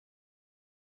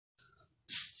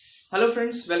Hello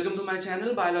friends, welcome to my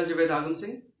channel Biology with Aagam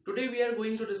Singh. Today we are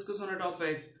going to discuss on a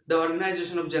topic, the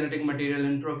organization of genetic material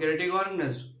in prokaryotic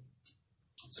organisms.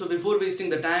 So before wasting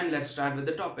the time, let's start with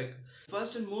the topic.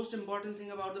 First and most important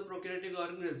thing about the prokaryotic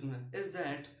organism is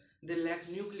that they lack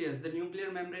nucleus. The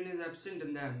nuclear membrane is absent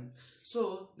in them.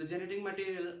 So the genetic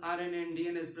material RNA and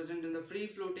DNA is present in the free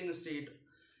floating state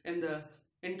in the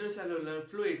intercellular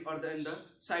fluid or in the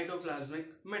cytoplasmic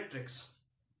matrix.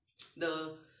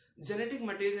 The genetic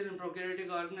material in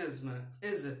prokaryotic organism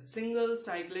is single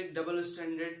cyclic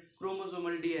double-stranded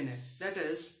chromosomal DNA. That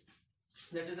is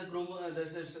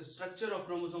a structure of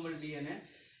chromosomal DNA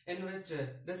in which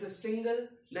this is single,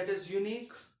 that is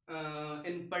unique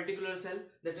in particular cell,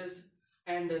 that is,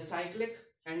 and cyclic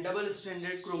and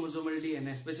double-stranded chromosomal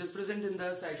DNA which is present in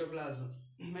the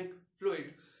cytoplasmic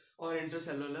fluid or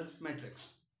intercellular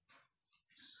matrix.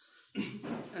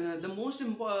 The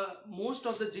most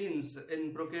of the genes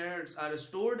in prokaryotes are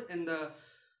stored in the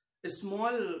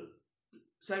small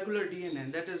circular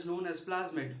DNA that is known as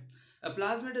plasmid. A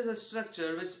plasmid is a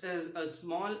structure which is a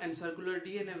small and circular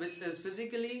DNA which is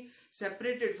physically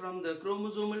separated from the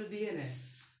chromosomal DNA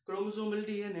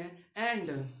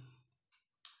and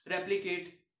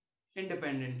replicate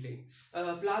independently.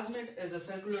 Plasmid is a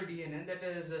circular DNA that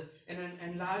is in an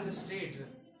enlarged stage.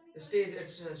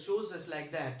 It shows us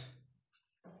like that.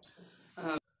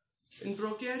 In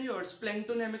prokaryotes,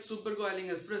 planktogenic supercoiling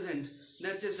is present.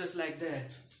 That is just like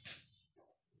that.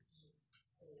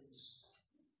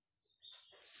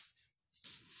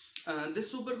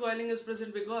 This supercoiling is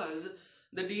present because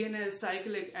the DNA is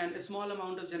cyclic and a small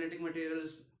amount of genetic material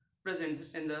is present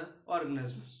in the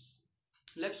organism.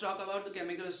 Let's talk about the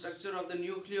chemical structure of the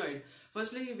nucleoid.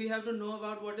 Firstly, we have to know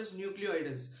about what is nucleoid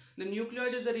is. The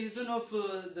nucleoid is the region of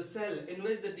the cell in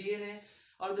which the DNA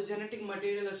or the genetic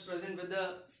material is present with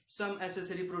some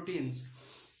accessory proteins.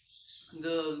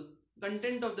 The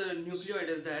content of the nucleoid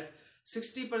is that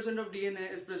 60% of DNA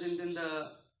is present in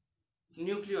the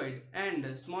nucleoid and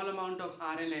a small amount of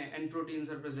RNA and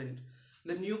proteins are present.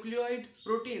 The nucleoid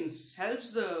proteins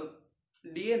helps the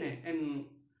DNA in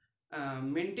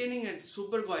maintaining its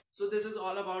supercoil. So this is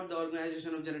all about the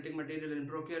organization of genetic material in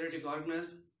prokaryotic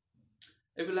organisms.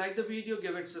 If you like the video,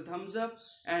 give it a thumbs up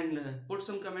and put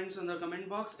some comments in the comment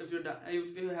box if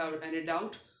you have any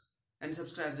doubt, and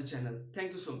subscribe the channel.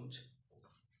 Thank you so much.